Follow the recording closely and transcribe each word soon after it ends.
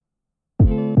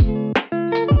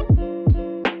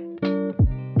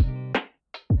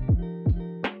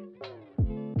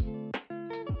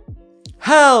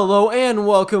Hello and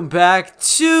welcome back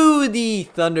to the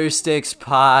Thundersticks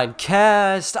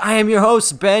podcast. I am your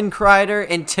host, Ben Kreider,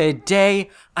 and today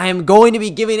I am going to be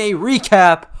giving a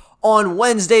recap on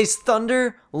Wednesday's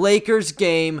Thunder-Lakers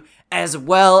game, as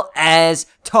well as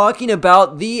talking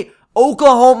about the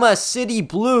Oklahoma City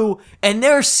Blue and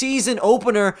their season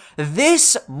opener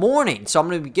this morning. So I'm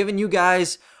going to be giving you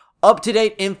guys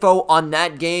up-to-date info on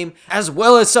that game, as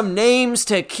well as some names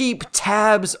to keep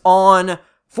tabs on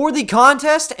for the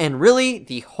contest and really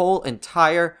the whole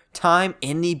entire time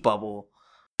in the bubble.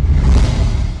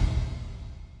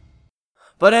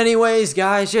 But anyways,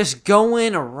 guys, just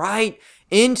going right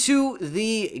into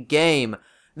the game.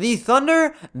 The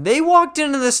Thunder, they walked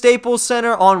into the Staples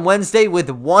Center on Wednesday with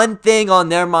one thing on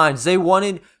their minds. They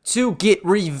wanted to get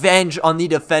revenge on the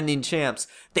defending champs.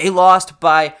 They lost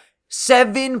by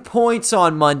 7 points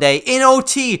on Monday. In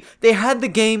OT, they had the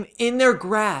game in their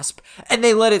grasp, and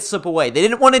they let it slip away. They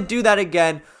didn't want to do that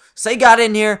again, so they got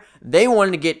in here. They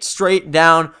wanted to get straight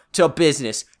down to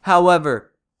business.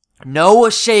 However, no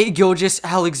Shai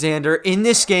Gilgeous-Alexander in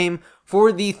this game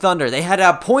for the Thunder. They had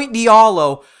a Point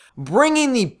Diallo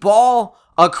bringing the ball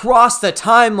across the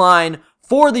timeline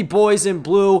for the boys in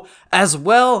blue, as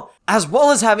well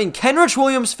as having Kenrich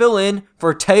Williams fill in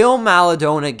for Theo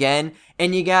Maledon again.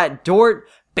 And you got Dort,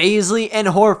 Baisley, and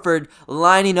Horford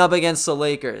lining up against the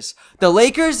Lakers. The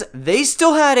Lakers, they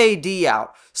still had AD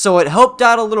out, so it helped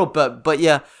out a little bit. But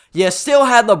you still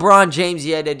had LeBron James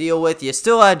you had to deal with. You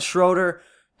still had Schroeder,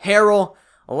 Harrell,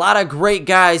 a lot of great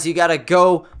guys you got to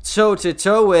go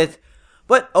toe-to-toe with.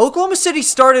 But Oklahoma City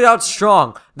started out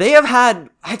strong. They have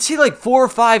had, I'd say, like 4 or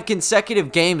 5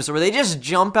 consecutive games where they just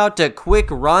jump out to quick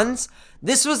runs.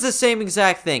 This was the same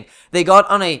exact thing. They got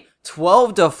on a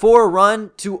 12-4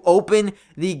 run to open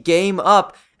the game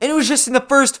up. And it was just in the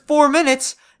first 4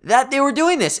 minutes that they were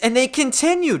doing this. And they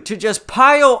continued to just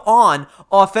pile on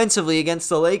offensively against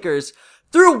the Lakers.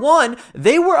 Through one,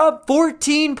 they were up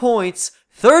 14 points,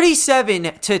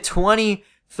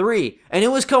 37-23. And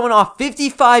it was coming off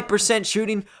 55%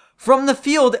 shooting from the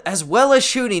field, as well as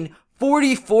shooting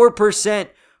 44%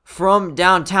 from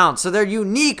downtown. So their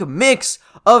unique mix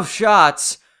of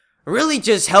shots really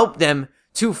just helped them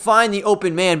to find the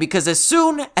open man, because as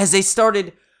soon as they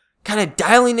started kind of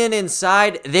dialing in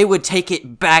inside, they would take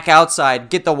it back outside,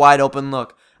 get the wide open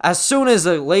look. As soon as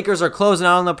the Lakers are closing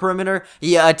out on the perimeter,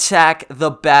 you attack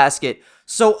the basket.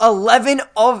 So 11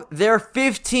 of their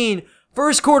 15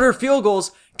 first quarter field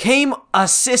goals came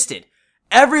assisted.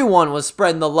 Everyone was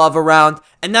spreading the love around,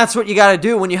 and that's what you got to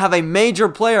do when you have a major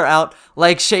player out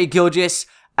like Shai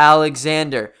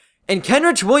Gilgeous-Alexander. And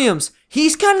Kenrich Williams,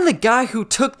 he's kind of the guy who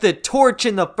took the torch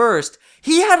in the first.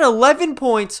 He had 11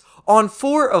 points on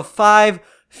 4 of 5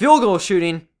 field goal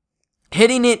shooting,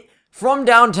 hitting it from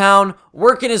downtown,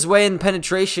 working his way in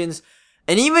penetrations,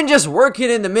 and even just working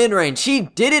in the mid-range. He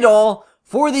did it all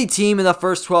for the team in the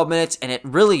first 12 minutes, and it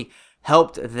really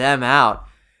helped them out.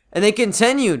 And they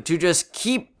continued to just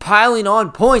keep piling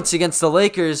on points against the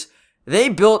Lakers. They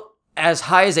built as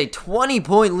high as a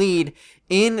 20-point lead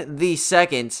in the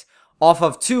second, off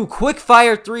of 2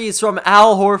 quick-fire threes from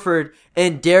Al Horford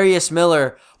and Darius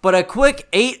Miller. But a quick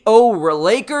 8-0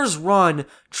 Lakers run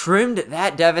trimmed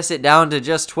that deficit down to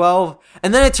just 12.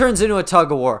 And then it turns into a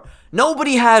tug-of-war.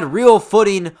 Nobody had real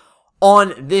footing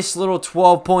on this little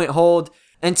 12-point hold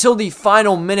until the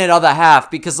final minute of the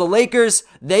half, because the Lakers,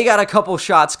 they got a couple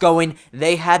shots going.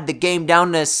 They had the game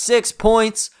down to 6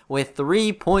 points with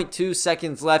 3.2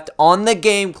 seconds left on the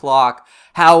game clock.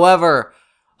 However,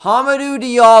 Hamidou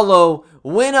Diallo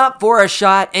went up for a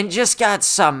shot and just got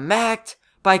smacked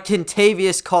by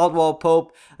Kentavious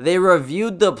Caldwell-Pope. They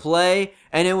reviewed the play,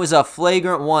 and it was a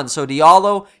flagrant one. So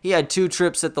Diallo, he had 2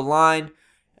 trips at the line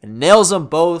and nails them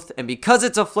both. And because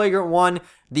it's a flagrant one,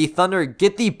 the Thunder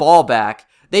get the ball back.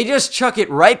 They just chuck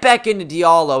it right back into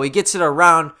Diallo. He gets it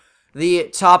around the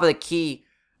top of the key,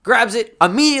 grabs it,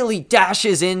 immediately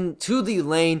dashes into the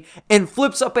lane, and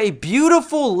flips up a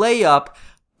beautiful layup,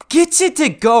 gets it to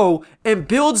go, and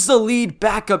builds the lead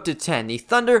back up to 10. The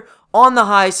Thunder on the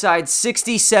high side,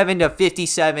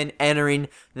 67-57, entering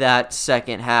that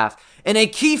second half. And a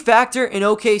key factor in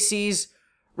OKC's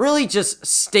really just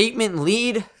statement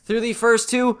lead through the first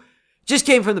 2 just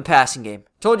came from the passing game.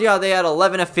 Told you how they had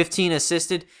 11 of 15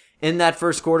 assisted in that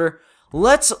first quarter.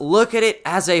 Let's look at it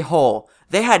as a whole.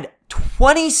 They had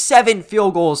 27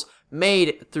 field goals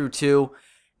made through 2.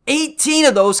 18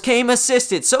 of those came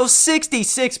assisted. So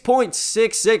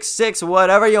 66.666,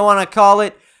 whatever you want to call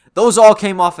it. Those all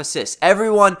came off assists.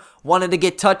 Everyone wanted to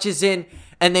get touches in,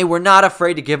 and they were not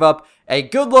afraid to give up a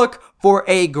good look for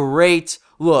a great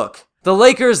look. The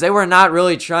Lakers, they were not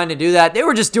really trying to do that. They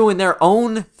were just doing their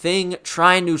own thing,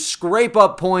 trying to scrape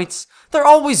up points. They're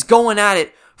always going at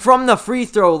it from the free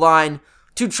throw line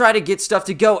to try to get stuff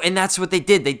to go, and that's what they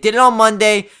did. They did it on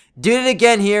Monday, did it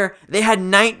again here. They had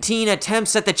 19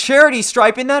 attempts at the charity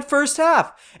stripe in that first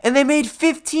half, and they made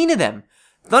 15 of them.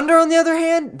 Thunder, on the other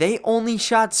hand, they only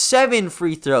shot 7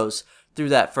 free throws through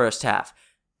that first half.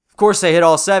 Of course, they hit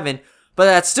all 7, but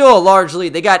that's still a large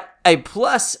lead. They got a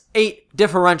 +8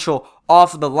 differential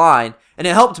off the line, and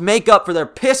it helped make up for their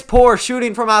piss-poor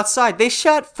shooting from outside. They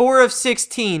shot 4 of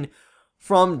 16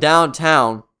 from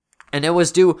downtown, and it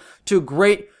was due to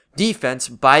great defense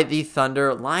by the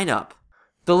Thunder lineup.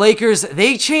 The Lakers,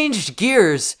 they changed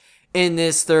gears in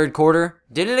this third quarter.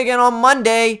 Did it again on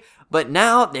Monday, but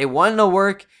now they wanted to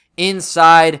work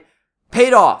inside.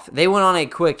 Paid off. They went on a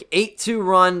quick 8-2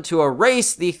 run to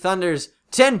erase the Thunder's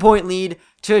 10-point lead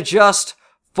to just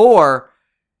 4.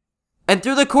 And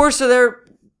through the course of their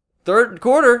third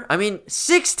quarter,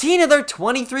 16 of their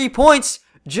 23 points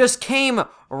just came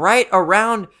right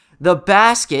around the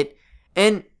basket.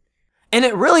 And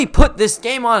it really put this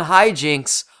game on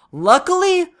hijinks.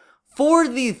 Luckily for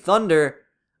the Thunder,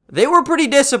 they were pretty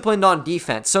disciplined on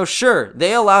defense. So sure,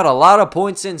 they allowed a lot of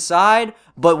points inside,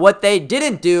 but what they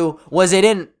didn't do was they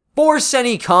didn't force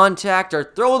any contact or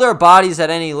throw their bodies at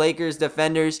any Lakers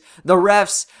defenders. The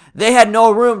refs, they had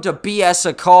no room to BS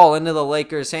a call into the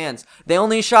Lakers' hands. They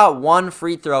only shot 1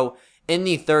 free throw in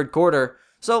the third quarter.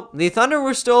 So the Thunder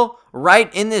were still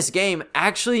right in this game,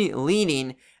 actually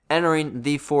leading entering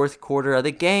the fourth quarter of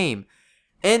the game.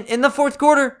 And in the fourth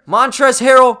quarter, Montrezl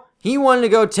Harrell, he wanted to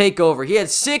go take over. He had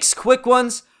 6 quick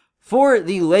ones for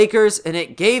the Lakers, and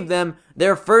it gave them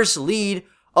their first lead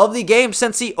of the game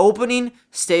since the opening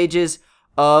stages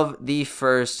of the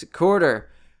first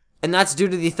quarter. And that's due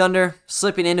to the Thunder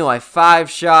slipping into a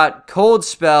 5-shot cold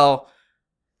spell.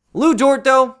 Lou Dort,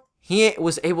 though, he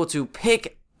was able to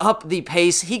pick up the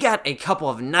pace. He got a couple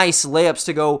of nice layups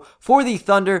to go for the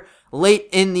Thunder late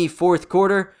in the fourth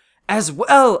quarter, as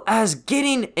well as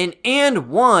getting an and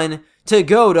one to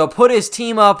go to put his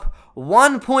team up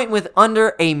 1 point with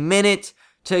under a minute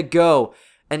to go.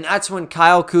 And that's when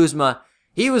Kyle Kuzma,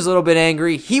 he was a little bit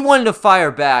angry. He wanted to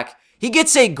fire back. He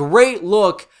gets a great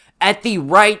look at the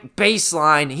right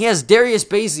baseline. He has Darius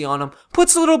Bazley on him.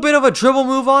 Puts a little bit of a dribble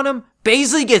move on him.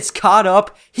 Bazley gets caught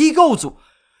up. He goes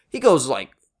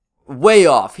like way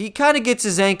off. He kind of gets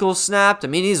his ankle snapped.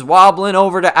 He's wobbling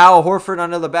over to Al Horford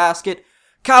under the basket.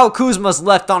 Kyle Kuzma's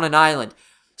left on an island.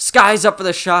 Sky's up for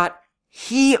the shot.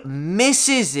 He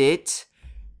misses it.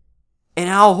 And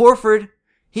Al Horford,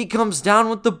 he comes down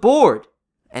with the board.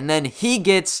 And then he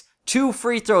gets 2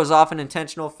 free throws off an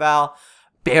intentional foul.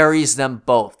 Buries them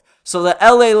both. So the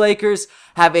LA Lakers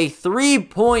have a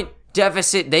 3-point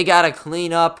deficit they got to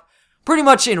clean up pretty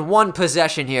much in one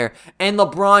possession here. And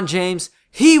LeBron James,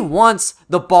 he wants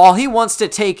the ball. He wants to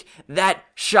take that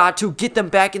shot to get them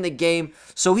back in the game.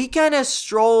 So he kind of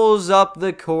strolls up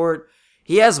the court.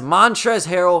 He has Montrezl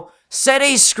Harrell set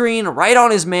a screen right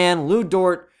on his man, Lou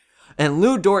Dort. And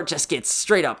Lou Dort just gets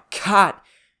straight up caught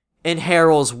in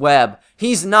Harrell's web.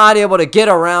 He's not able to get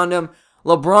around him.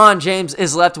 LeBron James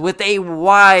is left with a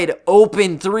wide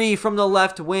open 3 from the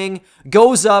left wing.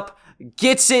 Goes up,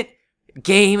 gets it.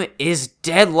 Game is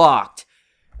deadlocked.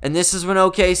 And this is when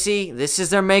OKC, this is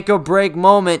their make or break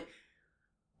moment.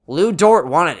 Lou Dort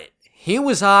wanted it. He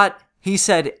was hot. He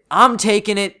said, I'm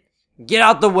taking it. Get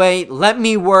out the way. Let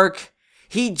me work.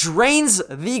 He drains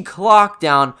the clock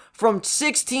down from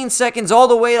 16 seconds all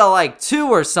the way to like 2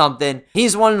 or something.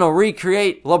 He's wanting to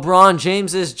recreate LeBron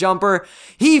James's jumper.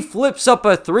 He flips up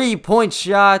a 3-point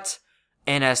shot.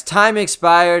 And as time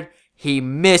expired, he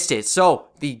missed it. So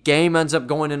the game ends up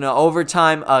going into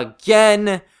overtime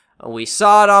again. We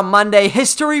saw it on Monday.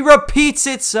 History repeats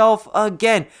itself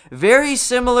again. Very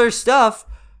similar stuff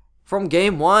from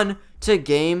game 1 to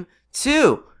game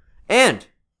 2. And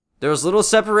there was little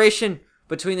separation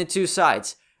between the two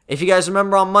sides. If you guys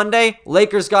remember on Monday,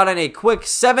 Lakers got on a quick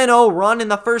 7-0 run in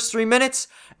the first 3 minutes,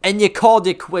 and you called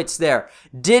it quits there.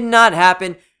 Did not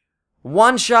happen.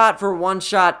 1 shot for 1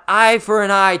 shot, eye for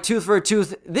an eye, tooth for a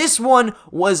tooth. This one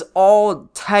was all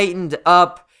tightened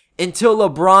up until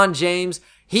LeBron James,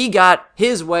 he got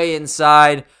his way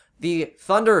inside. The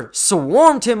Thunder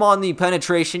swarmed him on the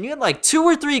penetration. You had like 2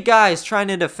 or 3 guys trying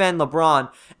to defend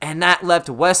LeBron, and that left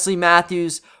Wesley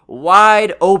Matthews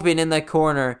wide open in the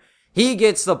corner. He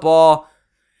gets the ball,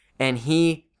 and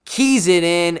he keys it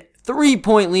in.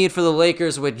 3-point lead for the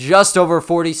Lakers with just over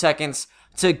 40 seconds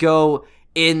to go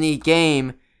in the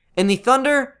game. And the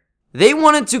Thunder, they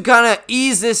wanted to kind of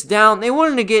ease this down. They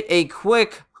wanted to get a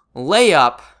quick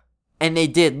layup and they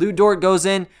did. Lou Dort goes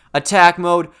in, attack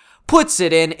mode, puts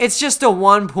it in. It's just a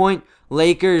 1-point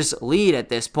Lakers lead at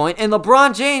this point, and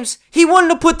LeBron James, he wanted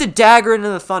to put the dagger into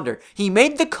the Thunder. He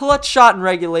made the clutch shot in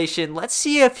regulation. Let's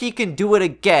see if he can do it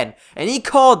again, and he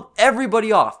called everybody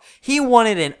off. He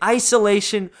wanted an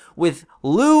isolation with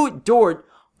Lou Dort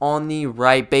on the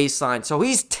right baseline, so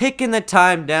he's ticking the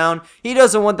time down. He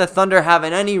doesn't want the Thunder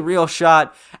having any real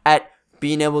shot at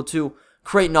being able to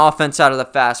create an offense out of the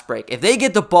fast break. If they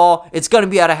get the ball, it's going to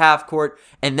be out of half court,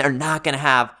 and they're not going to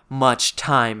have much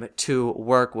time to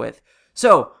work with.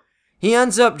 So, he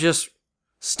ends up just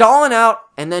stalling out,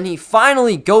 and then he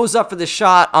finally goes up for the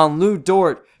shot on Lou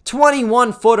Dort.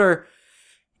 21-footer,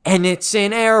 and it's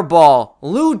an air ball.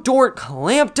 Lou Dort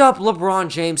clamped up LeBron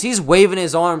James. He's waving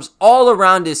his arms all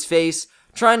around his face,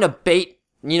 trying to bait,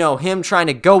 him trying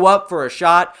to go up for a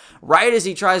shot. Right as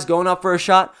he tries going up for a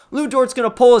shot, Lou Dort's going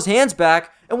to pull his hands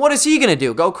back, and what is he going to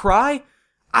do? Go cry?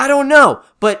 I don't know,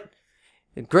 but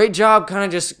great job kind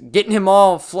of just getting him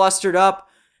all flustered up.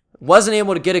 Wasn't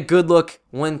able to get a good look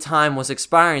when time was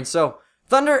expiring. So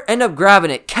Thunder end up grabbing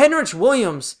it. Kenrich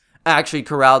Williams actually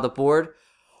corralled the board,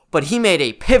 but he made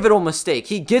a pivotal mistake.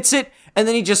 He gets it, and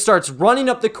then he just starts running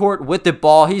up the court with the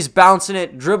ball. He's bouncing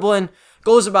it, dribbling,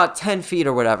 goes about 10 feet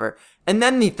or whatever. And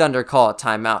then the Thunder call a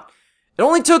timeout. It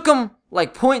only took him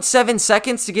like 0.7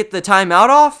 seconds to get the timeout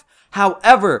off.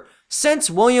 However,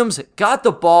 since Williams got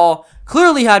the ball,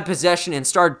 clearly had possession, and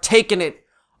started taking it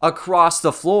across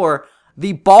the floor,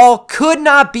 the ball could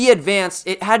not be advanced.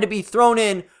 It had to be thrown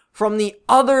in from the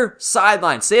other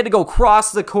sideline. So they had to go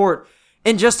across the court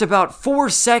in just about 4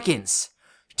 seconds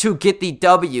to get the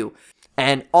W.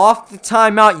 And off the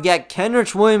timeout, you got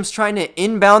Kenrich Williams trying to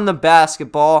inbound the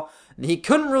basketball. He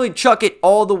couldn't really chuck it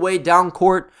all the way down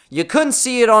court. You couldn't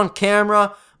see it on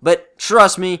camera, but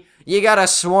trust me, you got a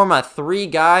swarm of 3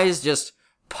 guys just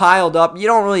piled up. You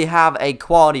don't really have a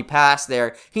quality pass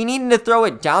there. He needed to throw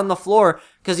it down the floor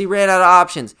because he ran out of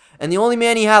options. And the only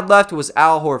man he had left was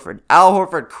Al Horford. Al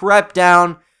Horford crept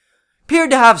down.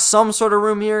 Appeared to have some sort of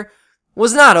room here.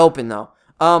 Was not open though.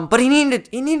 But he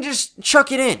needed to just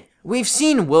chuck it in. We've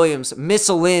seen Williams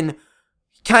missile in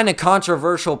kind of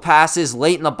controversial passes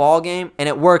late in the ball game, and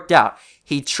it worked out.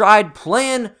 He tried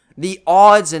playing the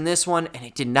odds in this one, and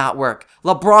it did not work.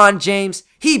 LeBron James,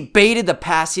 he baited the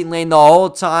passing lane the whole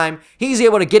time. He's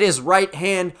able to get his right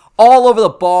hand all over the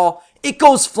ball. It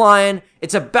goes flying.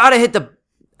 It's about to hit the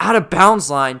out of bounds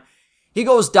line. He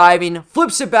goes diving,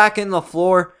 flips it back in the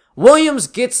floor. Williams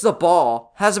gets the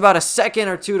ball, has about a second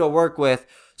or two to work with,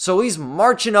 so he's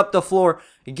marching up the floor,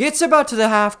 gets about to the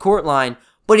half court line,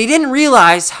 but he didn't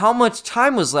realize how much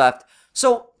time was left,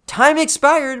 so time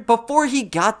expired before he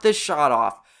got the shot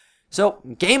off. So,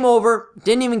 game over,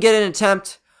 didn't even get an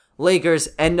attempt. Lakers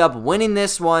end up winning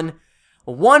this one,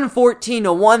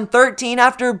 114-113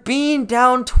 after being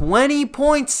down 20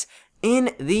 points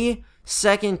in the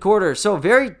second quarter. So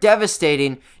very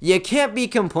devastating. You can't be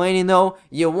complaining though.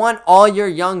 You want all your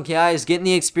young guys getting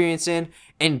the experience in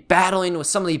and battling with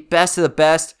some of the best of the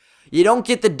best. You don't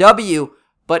get the W,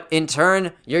 but in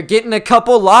turn, you're getting a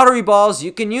couple lottery balls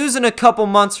you can use in a couple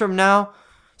months from now.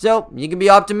 So you can be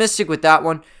optimistic with that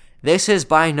one. This is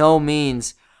by no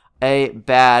means a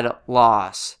bad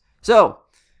loss. So,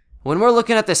 when we're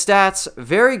looking at the stats,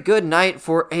 very good night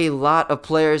for a lot of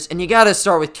players, and you got to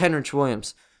start with Kenrich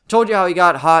Williams. Told you how he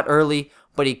got hot early,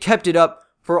 but he kept it up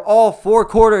for all 4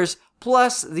 quarters,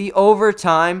 plus the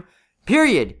overtime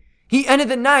period. He ended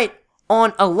the night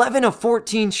on 11 of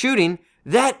 14 shooting.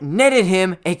 That netted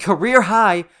him a career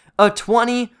high of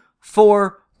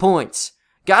 24 points.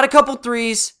 Got a couple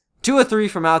threes, 2 of 3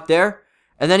 from out there,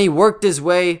 and then he worked his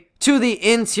way to the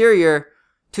interior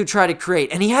to try to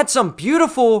create. And he had some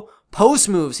beautiful post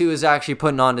moves he was actually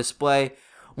putting on display.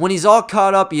 When he's all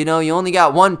caught up, you only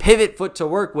got one pivot foot to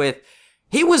work with.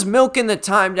 He was milking the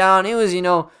time down. It was,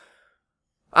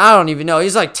 I don't even know.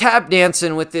 He's like tap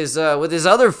dancing with his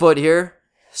other foot here.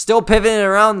 Still pivoting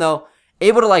around though.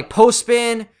 Able to like post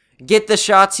spin, get the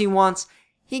shots he wants.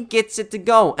 He gets it to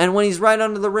go. And when he's right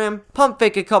under the rim, pump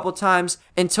fake a couple times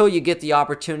until you get the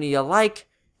opportunity you like.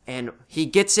 And he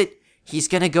gets it. He's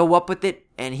going to go up with it,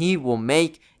 and he will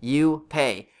make you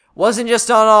pay. Wasn't just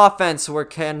on offense where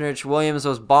Kenrich Williams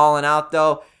was balling out,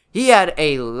 though. He had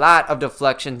a lot of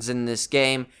deflections in this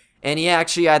game, and he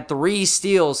actually had 3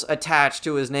 steals attached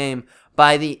to his name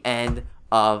by the end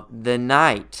of the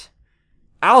night.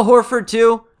 Al Horford,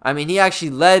 too. I mean, he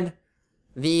actually led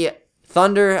the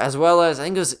Thunder as well as, I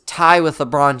think it was a tie with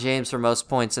LeBron James for most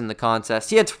points in the contest.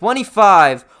 He had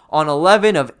 25 on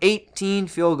 11 of 18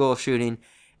 field goal shooting,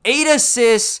 8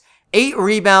 assists, 8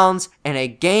 rebounds, and a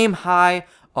game high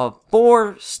of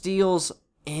 4 steals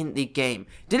in the game.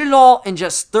 Did it all in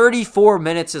just 34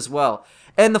 minutes as well.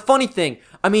 And the funny thing,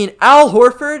 Al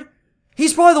Horford,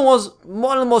 he's probably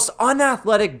one of the most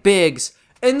unathletic bigs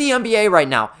in the NBA right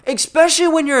now, especially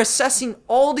when you're assessing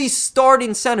all these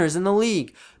starting centers in the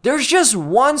league. There's just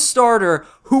one starter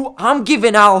who I'm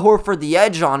giving Al Horford the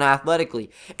edge on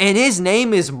athletically, and his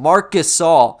name is Marc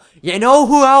Gasol. You know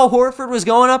who Al Horford was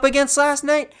going up against last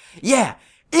night? Yeah,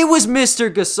 it was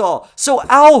Mr. Gasol. So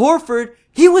Al Horford,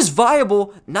 he was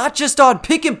viable, not just on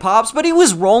pick and pops, but he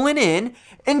was rolling in,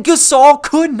 and Gasol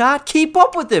could not keep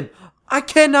up with him. I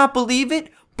cannot believe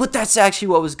it, but that's actually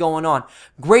what was going on.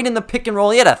 Great in the pick and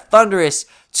roll. He had a thunderous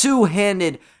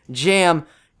two-handed jam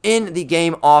in the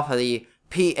game off of the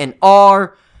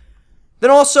P&R. Then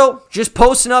also, just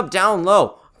posting up down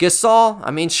low.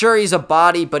 Gasol, sure he's a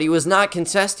body, but he was not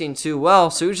contesting too well,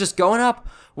 so he was just going up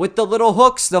with the little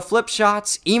hooks, the flip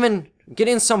shots, even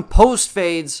getting some post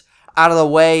fades out of the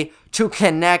way to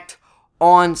connect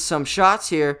on some shots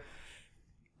here.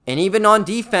 And even on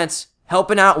defense,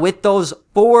 helping out with those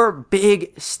 4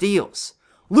 big steals.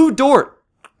 Lou Dort,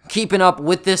 keeping up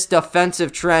with this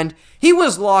defensive trend. He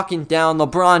was locking down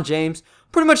LeBron James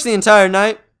pretty much the entire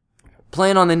night,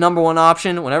 playing on the number 1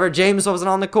 option. Whenever James wasn't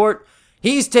on the court,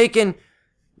 he's taking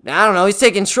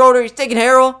Schroeder, he's taking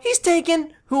Harrell, he's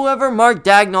taking whoever Mark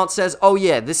Daigneault says, oh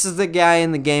yeah, this is the guy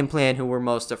in the game plan who we're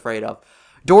most afraid of.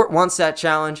 Dort wants that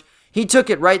challenge. He took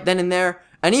it right then and there,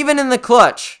 and even in the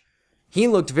clutch, he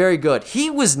looked very good. He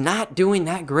was not doing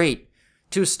that great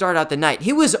to start out the night.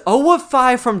 He was 0 of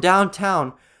 5 from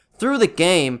downtown through the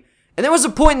game, and there was a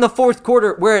point in the fourth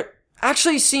quarter where it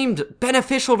actually seemed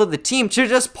beneficial to the team to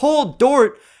just pull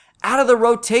Dort out of the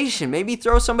rotation, maybe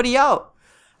throw somebody out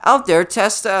there,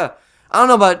 test, I don't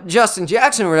know about Justin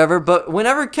Jackson or whatever, but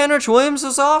whenever Kenrich Williams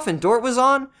was off and Dort was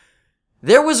on,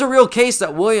 there was a real case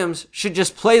that Williams should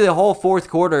just play the whole fourth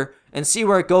quarter and see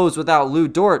where it goes without Lou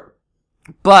Dort.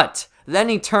 But then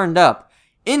he turned up.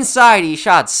 Inside, he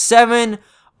shot 7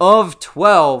 of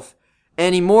 12,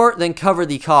 and he more than covered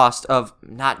the cost of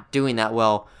not doing that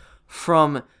well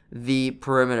from the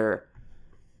perimeter.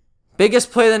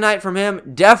 Biggest play of the night from him,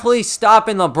 definitely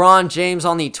stopping LeBron James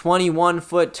on the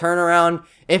 21-foot turnaround.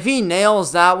 If he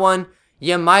nails that one,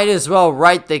 you might as well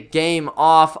write the game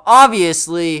off.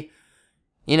 Obviously,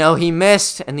 he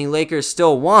missed and the Lakers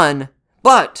still won.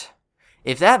 But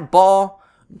if that ball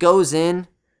goes in,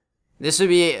 this would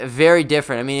be very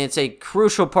different. It's a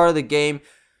crucial part of the game.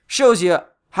 Shows you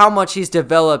how much he's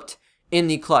developed in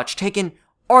the clutch. Taking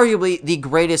arguably the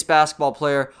greatest basketball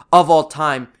player of all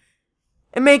time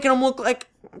and making him look like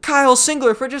Kyle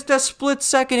Singler for just a split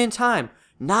second in time.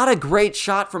 Not a great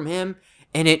shot from him,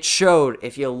 and it showed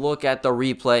if you look at the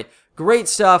replay. Great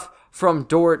stuff from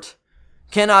Dort.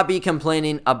 Cannot be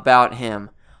complaining about him.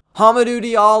 Hamidou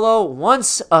Diallo,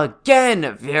 once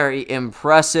again, very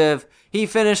impressive. He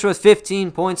finished with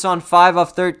 15 points on 5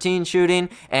 of 13 shooting,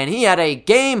 and he had a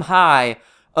game high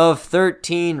of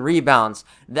 13 rebounds.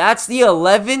 That's the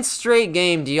 11th straight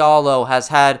game Diallo has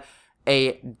had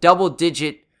a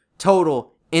double-digit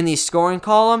total in the scoring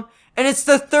column, and it's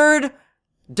the 3rd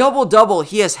double-double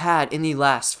he has had in the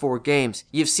last 4 games.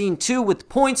 You've seen 2 with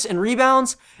points and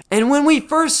rebounds, and when we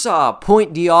first saw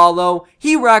Point Diallo,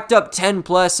 he racked up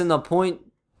 10+ in the point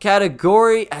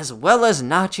category, as well as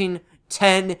notching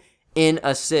 10 in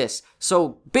assists.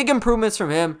 So big improvements from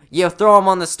him. You throw him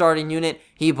on the starting unit,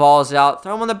 he balls out.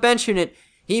 Throw him on the bench unit,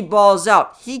 he balls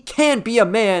out. He can be a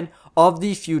man of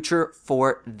the future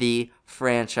for the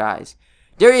franchise.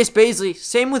 Darius Bazley,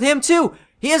 same with him too.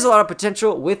 He has a lot of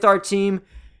potential with our team.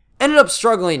 Ended up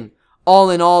struggling all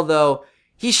in all though.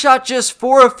 He shot just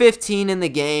 4 of 15 in the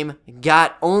game,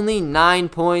 got only 9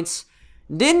 points.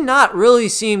 Did not really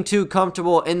seem too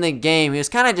comfortable in the game. He was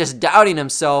kind of just doubting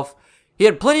himself. He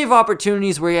had plenty of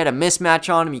opportunities where he had a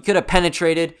mismatch on him. He could have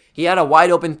penetrated. He had a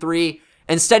wide open 3.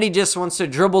 Instead, he just wants to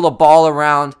dribble the ball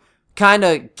around, kind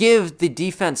of give the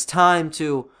defense time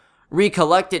to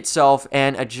recollect itself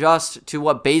and adjust to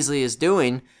what Bazley is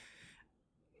doing.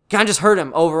 Kind of just hurt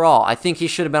him overall. I think he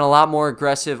should have been a lot more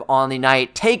aggressive on the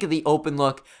night. Take the open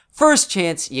look. First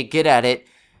chance you get at it.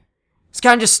 He's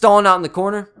kind of just stalling out in the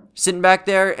corner, sitting back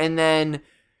there, and then,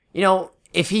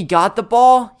 if he got the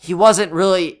ball, he wasn't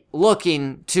really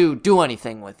looking to do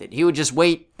anything with it. He would just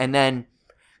wait and then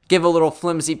give a little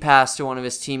flimsy pass to one of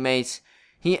his teammates.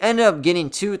 He ended up getting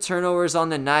 2 turnovers on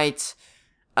the night.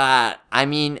 A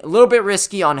little bit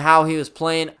risky on how he was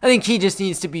playing. I think he just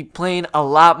needs to be playing a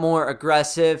lot more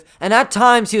aggressive. And at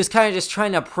times, he was kind of just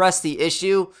trying to press the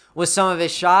issue with some of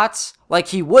his shots. Like,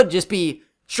 he would just be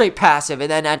straight passive.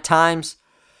 And then at times,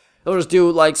 he'll just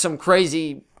do, some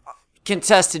crazy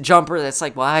contested jumper that's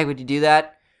like, why would you do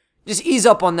that? just ease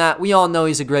up on that. We all know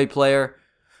he's a great player.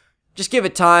 Just give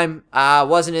it time.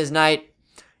 Wasn't his night.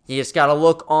 You just got to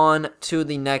look on to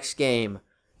the next game.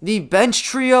 The bench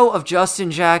trio of Justin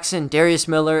Jackson, Darius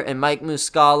Miller, and Mike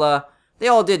Muscala, they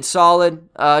all did solid.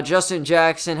 Justin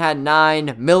Jackson had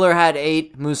 9, Miller had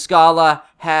 8, Muscala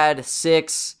had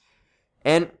 6.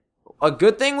 And a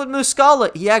good thing with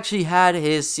Muscala, he actually had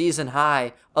his season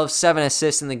high of 7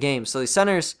 assists in the game. So the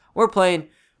centers were playing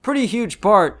pretty huge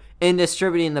part in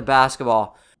distributing the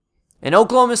basketball. In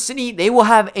Oklahoma City, they will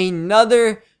have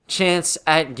another chance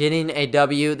at getting a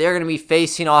W. They're going to be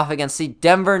facing off against the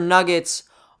Denver Nuggets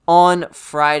on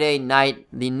Friday night.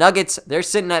 The Nuggets, they're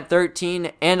sitting at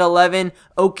 13-11.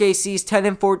 OKC's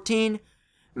 10-14.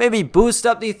 Maybe boost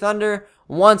up the Thunder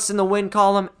once in the win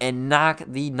column and knock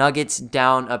the Nuggets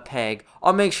down a peg.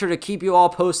 I'll make sure to keep you all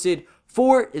posted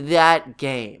for that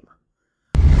game.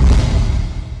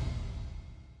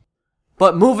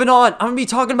 But moving on, I'm going to be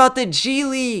talking about the G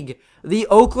League. The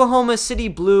Oklahoma City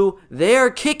Blue,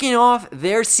 they're kicking off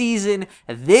their season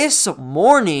this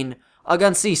morning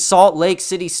against the Salt Lake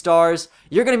City Stars.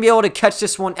 You're going to be able to catch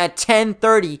this one at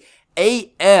 10:30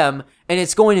 a.m. and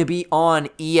it's going to be on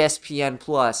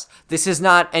ESPN+. This is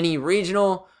not any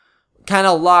regional kind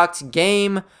of locked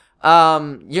game.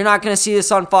 You're not going to see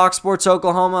this on Fox Sports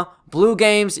Oklahoma. Blue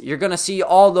games, you're going to see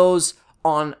all those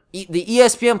on the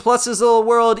ESPN Pluses of the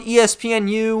world,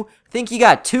 ESPNU. I think you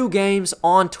got 2 games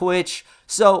on Twitch.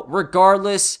 So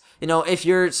regardless, if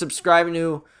you're subscribing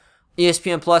to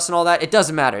ESPN Plus and all that, it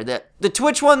doesn't matter. The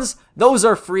Twitch ones, those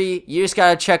are free. You just got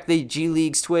to check the G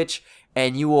League's Twitch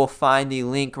and you will find the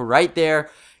link right there.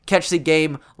 Catch the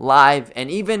game live and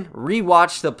even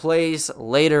rewatch the plays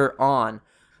later on.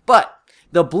 But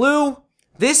the Blue,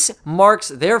 this marks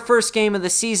their first game of the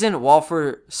season, while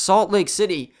for Salt Lake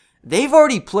City, they've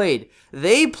already played.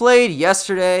 They played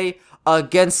yesterday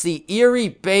against the Erie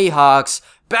Bayhawks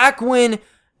back when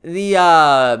the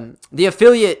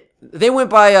affiliate, they went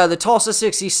by the Tulsa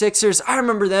 66ers. I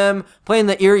remember them playing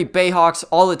the Erie Bayhawks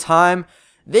all the time.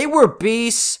 They were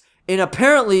beasts, and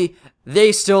apparently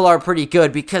they still are pretty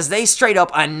good because they straight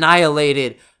up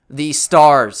annihilated the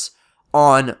Stars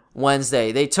on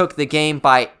Wednesday. They took the game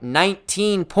by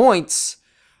 19 points,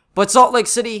 but Salt Lake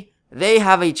City, they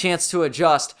have a chance to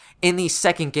adjust in the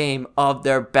second game of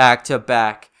their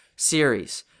back-to-back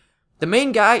series. The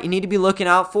main guy you need to be looking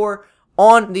out for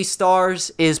on the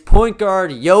Stars is point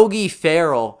guard Yogi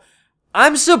Ferrell.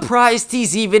 I'm surprised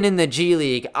he's even in the G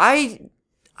League. I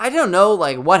don't know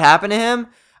what happened to him.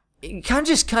 It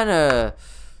kind of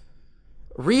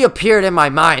reappeared in my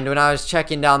mind when I was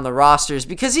checking down the rosters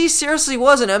because he seriously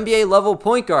was an NBA level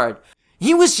point guard.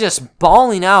 He was just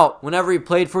balling out whenever he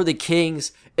played for the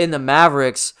Kings and the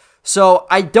Mavericks. So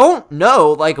I don't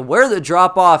know where the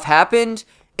drop off happened.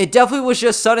 It definitely was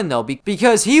just sudden though,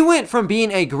 because he went from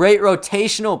being a great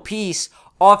rotational piece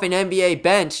off an NBA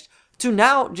bench to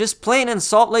now just playing in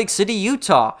Salt Lake City,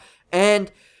 Utah.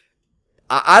 And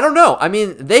I don't know. I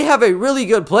mean, they have a really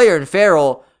good player in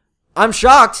Ferrell. I'm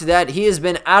shocked that he has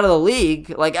been out of the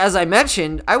league. As I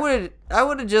mentioned, I would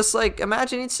have just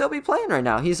imagined he'd still be playing right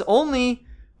now. He's only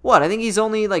I think he's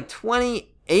only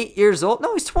 28 years old.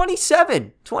 No, he's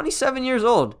 27 years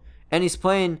old, and he's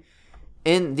playing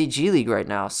in the G League right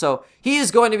now. So he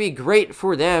is going to be great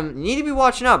for them. You need to be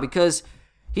watching out because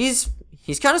he's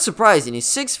kind of surprising. He's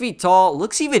 6 feet tall,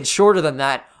 looks even shorter than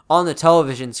that on the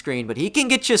television screen, but he can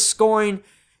get you scoring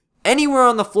anywhere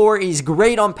on the floor. He's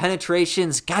great on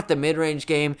penetrations, got the mid-range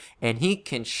game, and he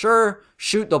can sure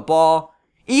shoot the ball.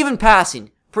 Even passing,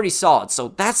 pretty solid. So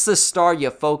that's the star you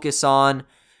focus on.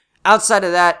 Outside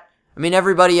of that,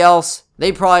 everybody else,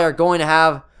 they probably are going to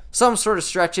have some sort of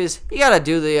stretches. You got to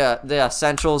do the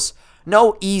essentials.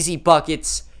 No easy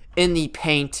buckets in the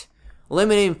paint.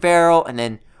 Limiting Ferrell, and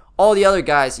then all the other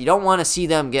guys, you don't want to see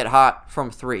them get hot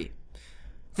from 3.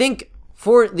 Think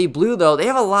for the Blue, though, they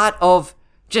have a lot of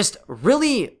just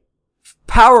really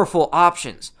powerful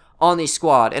options on the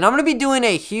squad. And I'm going to be doing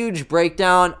a huge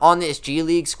breakdown on this G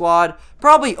League squad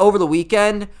probably over the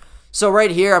weekend. So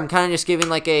right here, I'm kind of just giving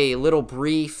a little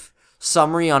brief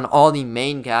summary on all the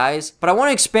main guys. But I want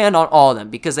to expand on all of them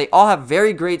because they all have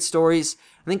very great stories.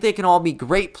 I think they can all be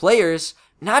great players,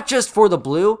 not just for the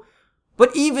Blue,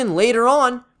 but even later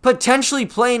on, potentially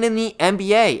playing in the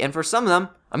NBA. And for some of them,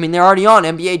 they're already on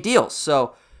NBA deals.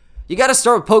 So you got to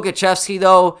start with Pokachevsky,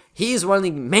 though. He's one of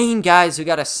the main guys who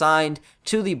got assigned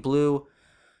to the Blue.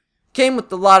 Came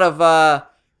with a lot of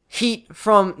heat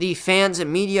from the fans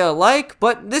and media alike,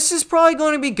 but this is probably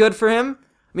going to be good for him.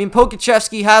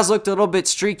 Pokachevsky has looked a little bit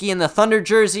streaky in the Thunder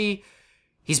jersey.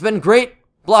 He's been great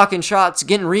blocking shots,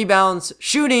 getting rebounds,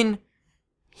 shooting.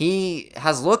 He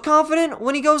has looked confident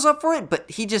when he goes up for it, but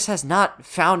he just has not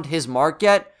found his mark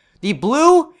yet. The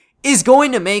Blue is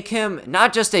going to make him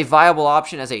not just a viable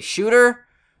option as a shooter.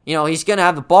 He's going to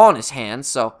have the ball in his hands,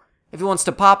 so if he wants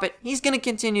to pop it, he's going to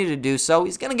continue to do so.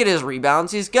 He's going to get his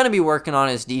rebounds. He's going to be working on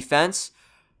his defense.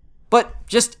 But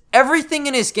just everything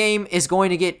in his game is going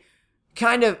to get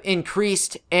kind of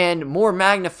increased and more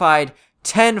magnified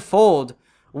tenfold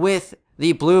with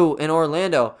the Blue in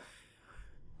Orlando.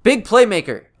 Big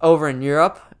playmaker over in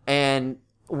Europe, and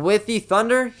with the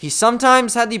Thunder, he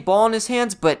sometimes had the ball in his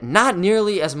hands, but not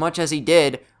nearly as much as he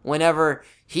did whenever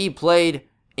he played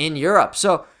in Europe.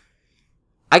 So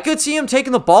I could see him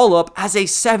taking the ball up as a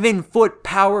 7-foot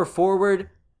power forward,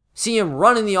 see him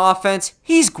running the offense.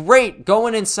 He's great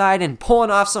going inside and pulling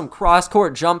off some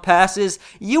cross-court jump passes.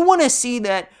 You want to see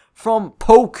that from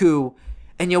Poku,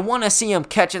 and you want to see him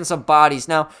catching some bodies.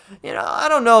 Now, I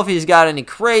don't know if he's got any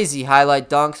crazy highlight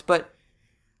dunks, but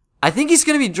I think he's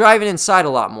going to be driving inside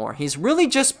a lot more. He's really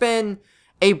just been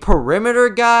a perimeter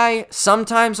guy.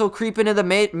 Sometimes he'll creep into the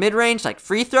mid-range, like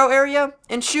free throw area,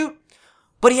 and shoot.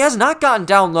 But he has not gotten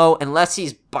down low unless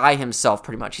he's by himself,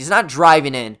 pretty much. He's not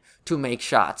driving in to make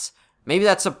shots. Maybe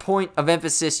that's a point of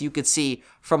emphasis you could see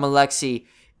from Alexei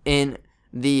in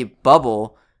the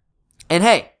bubble. And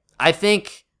hey, I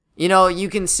think, you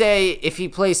can say if he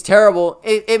plays terrible,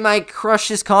 it might crush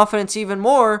his confidence even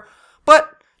more. But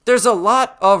there's a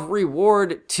lot of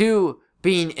reward to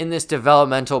being in this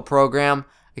developmental program,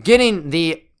 getting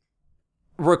the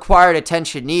required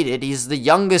attention needed. He's the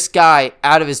youngest guy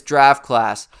out of his draft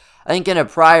class. I think in a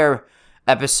prior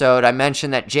episode, I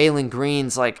mentioned that Jalen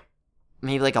Green's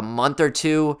maybe a month or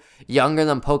two younger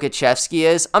than Pokachevsky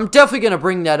is. I'm definitely going to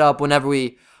bring that up whenever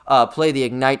we play the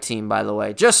Ignite team, by the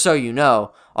way, just so you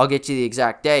know. I'll get you the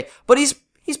exact day. But he's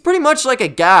pretty much like a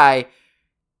guy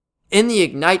in the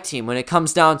Ignite team when it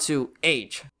comes down to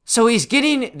age. So he's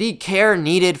getting the care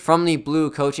needed from the Blue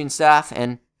coaching staff,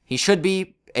 and he should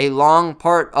be a long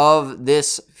part of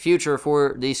this future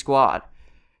for the squad.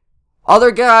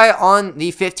 Other guy on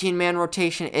the 15-man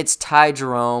rotation, it's Ty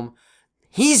Jerome.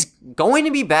 He's going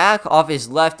to be back off his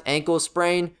left ankle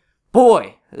sprain.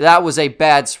 Boy, that was a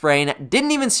bad sprain.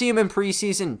 Didn't even see him in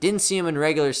preseason, didn't see him in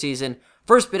regular season.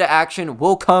 First bit of action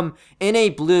will come in a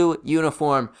Blue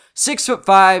uniform.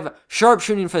 6'5",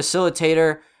 sharpshooting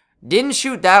facilitator. Didn't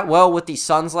shoot that well with the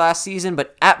Suns last season,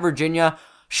 but at Virginia,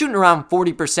 shooting around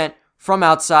 40% from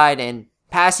outside and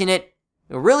passing it.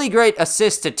 A really great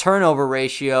assist to turnover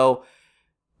ratio.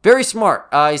 Very smart.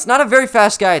 He's not a very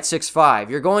fast guy at 6'5".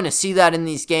 You're going to see that in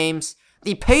these games.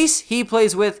 The pace he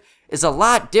plays with is a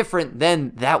lot different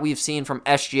than that we've seen from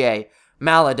SGA,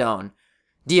 Maladone,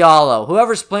 Diallo,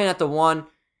 whoever's playing at the 1.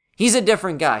 He's a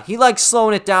different guy. He likes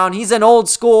slowing it down. He's an old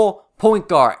school point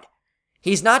guard.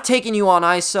 He's not taking you on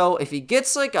ISO. If he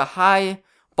gets a high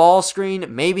ball screen,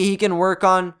 maybe he can work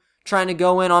on trying to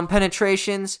go in on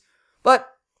penetrations. But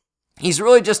he's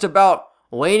really just about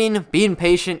waiting, being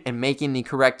patient, and making the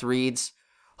correct reads.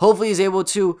 Hopefully he's able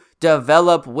to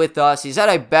develop with us. He's had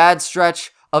a bad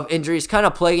stretch of injuries kind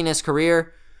of plaguing his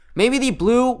career. Maybe the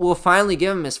Blue will finally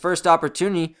give him his first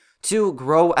opportunity to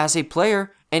grow as a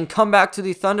player and come back to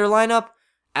the Thunder lineup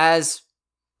as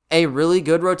a really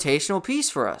good rotational piece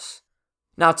for us.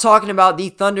 Now, talking about the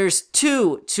Thunder's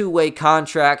two-way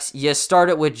contracts, you start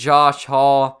it with Josh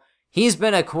Hall. He's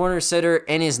been a corner sitter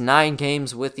in his 9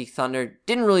 games with the Thunder.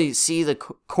 Didn't really see the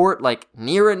court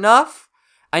near enough.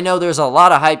 I know there's a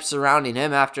lot of hype surrounding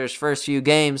him after his first few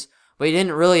games, but he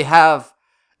didn't really have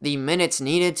the minutes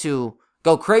needed to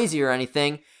go crazy or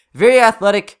anything. Very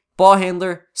athletic ball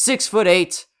handler,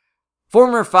 6'8",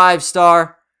 former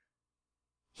 5-star.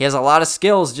 He has a lot of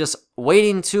skills just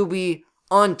waiting to be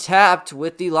untapped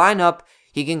with the lineup.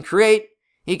 He can create,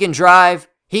 he can drive,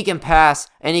 he can pass,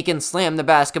 and he can slam the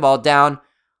basketball down.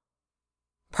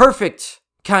 Perfect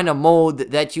kind of mold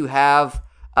that you have.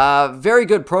 Very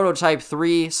good prototype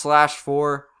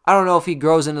 3/4. I don't know if he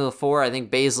grows into the 4. I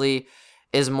think Bazley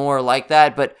is more like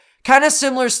that, but kind of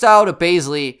similar style to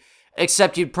Bazley,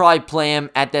 except you'd probably play him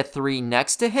at the 3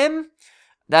 next to him.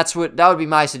 That would be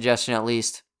my suggestion, at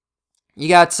least. You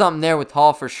got something there with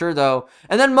Hall for sure, though.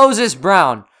 And then Moses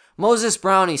Brown. Moses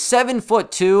Brown, he's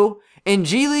 7'2". In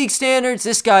G League standards,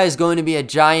 this guy is going to be a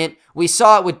giant. We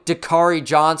saw it with Dakari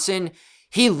Johnson.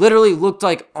 He literally looked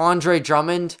like Andre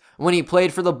Drummond when he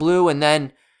played for the Blue, and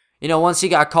then, once he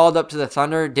got called up to the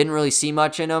Thunder, didn't really see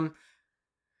much in him.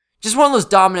 Just one of those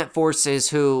dominant forces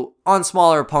who, on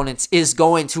smaller opponents, is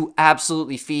going to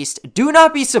absolutely feast. Do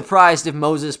not be surprised if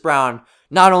Moses Brown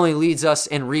not only leads us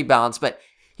in rebounds, but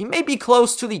he may be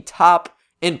close to the top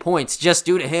in points just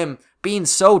due to him being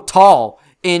so tall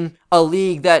in a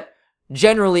league that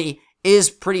generally is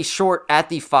pretty short at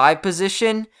the 5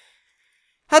 position.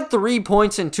 Had 3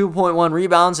 points and 2.1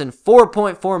 rebounds in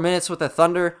 4.4 minutes with the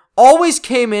Thunder. Always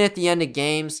came in at the end of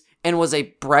games and was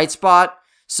a bright spot.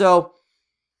 So,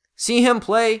 see him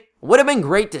play. Would have been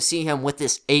great to see him with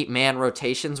this 8-man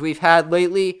rotations we've had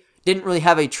lately. Didn't really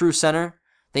have a true center.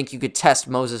 Think you could test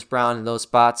Moses Brown in those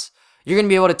spots. You're going to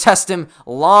be able to test him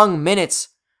long minutes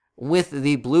with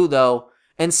the Blue, though,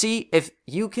 and see if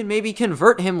you can maybe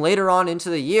convert him later on into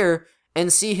the year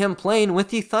and see him playing with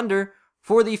the Thunder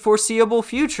for the foreseeable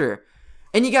future.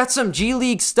 And you got some G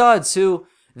League studs who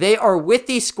they are with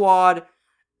the squad.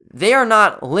 They are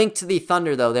not linked to the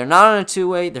Thunder, though. They're not on a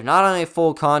two-way. They're not on a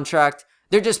full contract.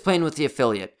 They're just playing with the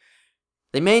affiliate.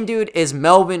 The main dude is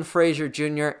Melvin Frazier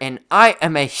Jr., and I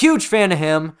am a huge fan of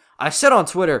him. I said on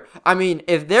Twitter, I mean,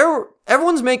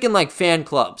 everyone's making like fan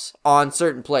clubs on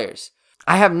certain players.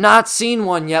 I have not seen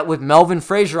one yet with Melvin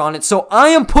Frazier on it, so I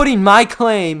am putting my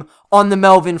claim on the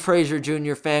Melvin Frazier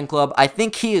Jr. fan club. I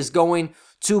think he is going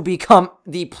to become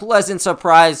the pleasant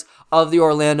surprise of the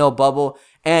Orlando bubble,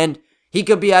 and he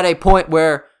could be at a point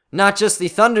where not just the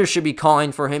Thunder should be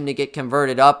calling for him to get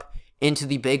converted up into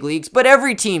the big leagues, but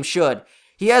every team should.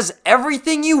 He has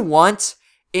everything you want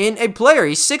in a player.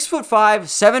 He's 6'5",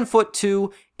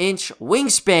 7'2"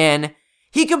 wingspan.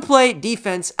 He can play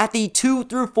defense at the 2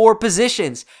 through 4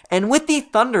 positions. And with the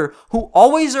Thunder, who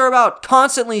always are about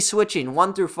constantly switching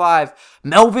 1 through 5,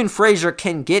 Melvin Frazier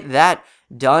can get that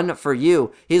done for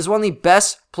you. He is one of the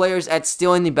best players at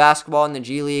stealing the basketball in the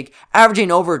G League,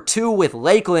 averaging over 2 with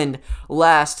Lakeland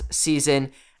last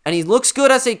season. And he looks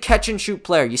good as a catch-and-shoot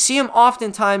player. You see him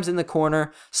oftentimes in the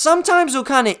corner. Sometimes he'll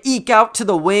kind of eke out to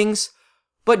the wings.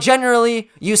 But generally,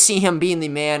 you see him being the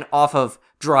man off of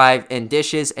drive and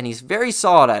dishes. And he's very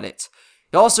solid at it.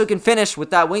 He also can finish with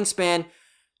that wingspan.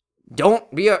 Don't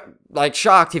be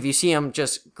shocked if you see him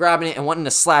just grabbing it and wanting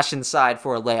to slash inside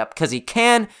for a layup. Because he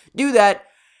can do that.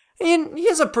 And he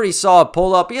has a pretty solid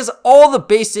pull-up. He has all the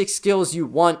basic skills you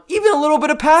want. Even a little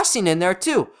bit of passing in there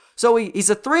too. So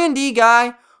he's a 3-and-D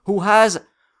guy who has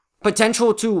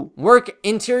potential to work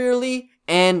interiorly,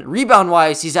 and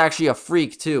rebound-wise, he's actually a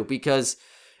freak too, because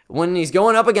when he's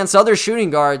going up against other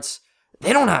shooting guards,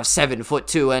 they don't have 7'2"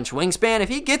 wingspan. If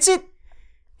he gets it,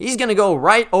 he's going to go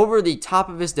right over the top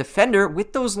of his defender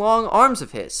with those long arms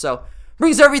of his. So,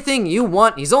 brings everything you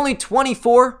want. He's only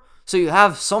 24, so you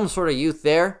have some sort of youth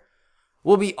there.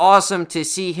 Will be awesome to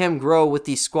see him grow with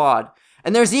the squad.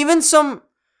 And there's even some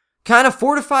kind of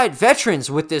fortified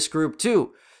veterans with this group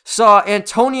too. Saw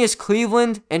Antonius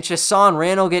Cleveland and Chasson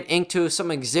Randall get inked to some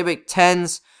Exhibit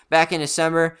 10s back in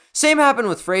December. Same happened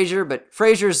with Frazier, but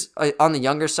Frazier's on the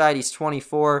younger side. He's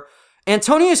 24.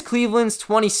 Antonius Cleveland's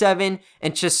 27,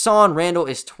 and Chasson Randall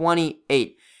is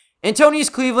 28. Antonius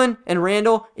Cleveland and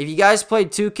Randall, if you guys played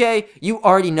 2K, you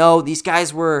already know these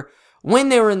guys were, when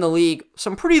they were in the league,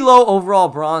 some pretty low overall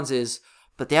bronzes,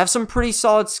 but they have some pretty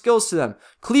solid skills to them.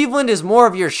 Cleveland is more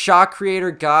of your shot creator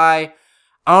guy.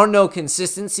 I don't know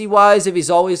consistency-wise if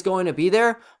he's always going to be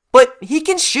there, but he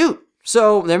can shoot.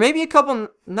 So there may be a couple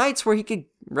nights where he could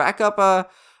rack up a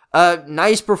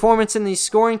nice performance in the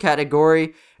scoring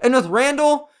category. And with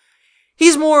Randall,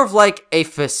 he's more of like a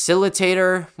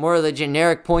facilitator, more of the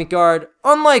generic point guard.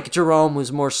 Unlike Jerome,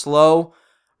 who's more slow,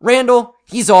 Randall,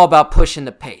 he's all about pushing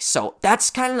the pace. So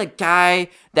that's kind of the guy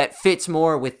that fits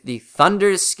more with the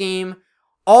Thunder's scheme.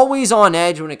 Always on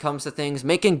edge when it comes to things,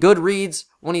 making good reads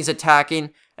when he's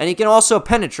attacking, and he can also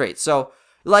penetrate. So,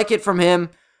 like it from him.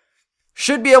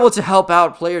 Should be able to help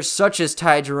out players such as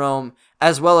Ty Jerome,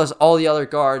 as well as all the other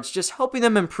guards, just helping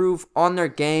them improve on their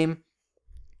game.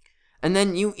 And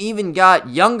then you even got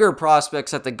younger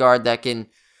prospects at the guard that can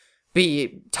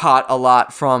be taught a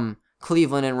lot from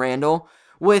Cleveland and Randall,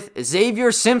 with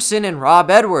Xavier Simpson and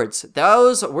Rob Edwards.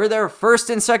 Those were their first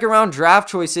and second round draft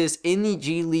choices in the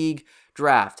G League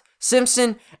draft.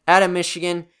 Simpson out of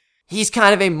Michigan. He's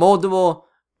kind of a moldable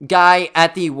guy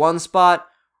at the 1 spot.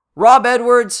 Rob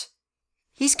Edwards,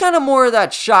 he's kind of more of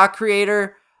that shot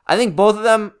creator. I think both of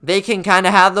them, they can kind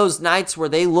of have those nights where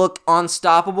they look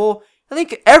unstoppable. I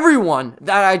think everyone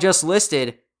that I just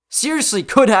listed seriously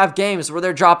could have games where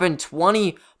they're dropping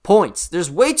 20 points.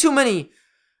 There's way too many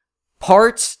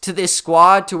parts to this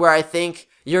squad to where I think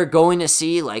you're going to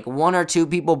see like 1 or 2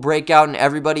 people break out and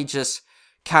everybody just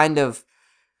kind of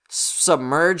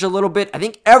submerge a little bit. I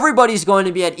think everybody's going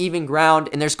to be at even ground,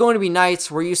 and there's going to be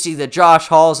nights where you see the Josh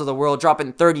Halls of the world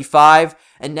dropping 35,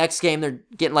 and next game they're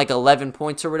getting like 11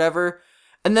 points or whatever.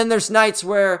 And then there's nights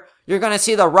where you're going to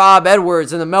see the Rob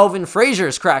Edwards and the Melvin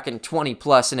Fraziers cracking 20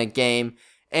 plus in a game.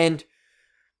 And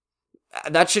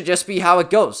that should just be how it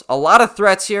goes. A lot of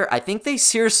threats here. I think they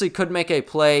seriously could make a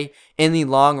play in the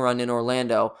long run in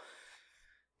Orlando.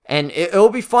 And it'll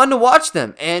be fun to watch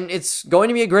them. And it's going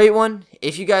to be a great one.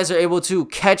 If you guys are able to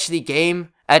catch the game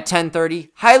at 10:30,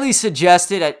 highly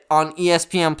suggested on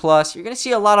ESPN Plus. You're going to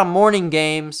see a lot of morning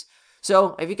games.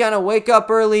 So if you kind of wake up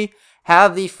early,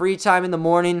 have the free time in the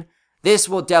morning, this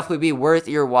will definitely be worth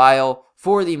your while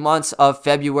for the months of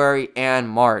February and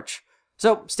March.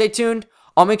 So stay tuned.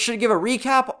 I'll make sure to give a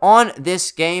recap on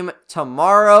this game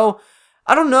tomorrow.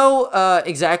 I don't know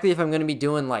exactly if I'm going to be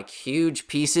doing like huge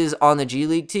pieces on the G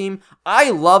League team. I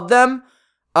love them.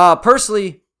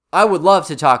 Personally, I would love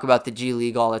to talk about the G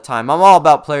League all the time. I'm all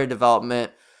about player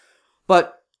development.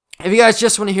 But if you guys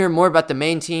just want to hear more about the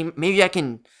main team, maybe I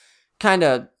can kind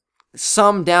of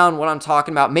sum down what I'm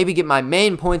talking about. Maybe get my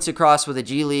main points across with the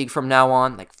G League from now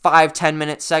on, like 5-10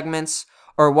 minute segments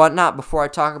or whatnot before I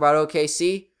talk about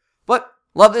OKC. But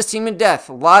love this team to death.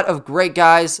 A lot of great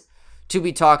guys to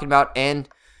be talking about, and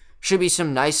should be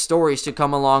some nice stories to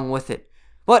come along with it.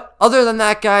 But other than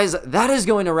that, guys, that is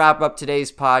going to wrap up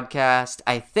today's podcast.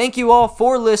 I thank you all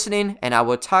for listening, and I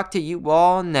will talk to you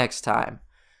all next time.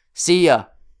 See ya.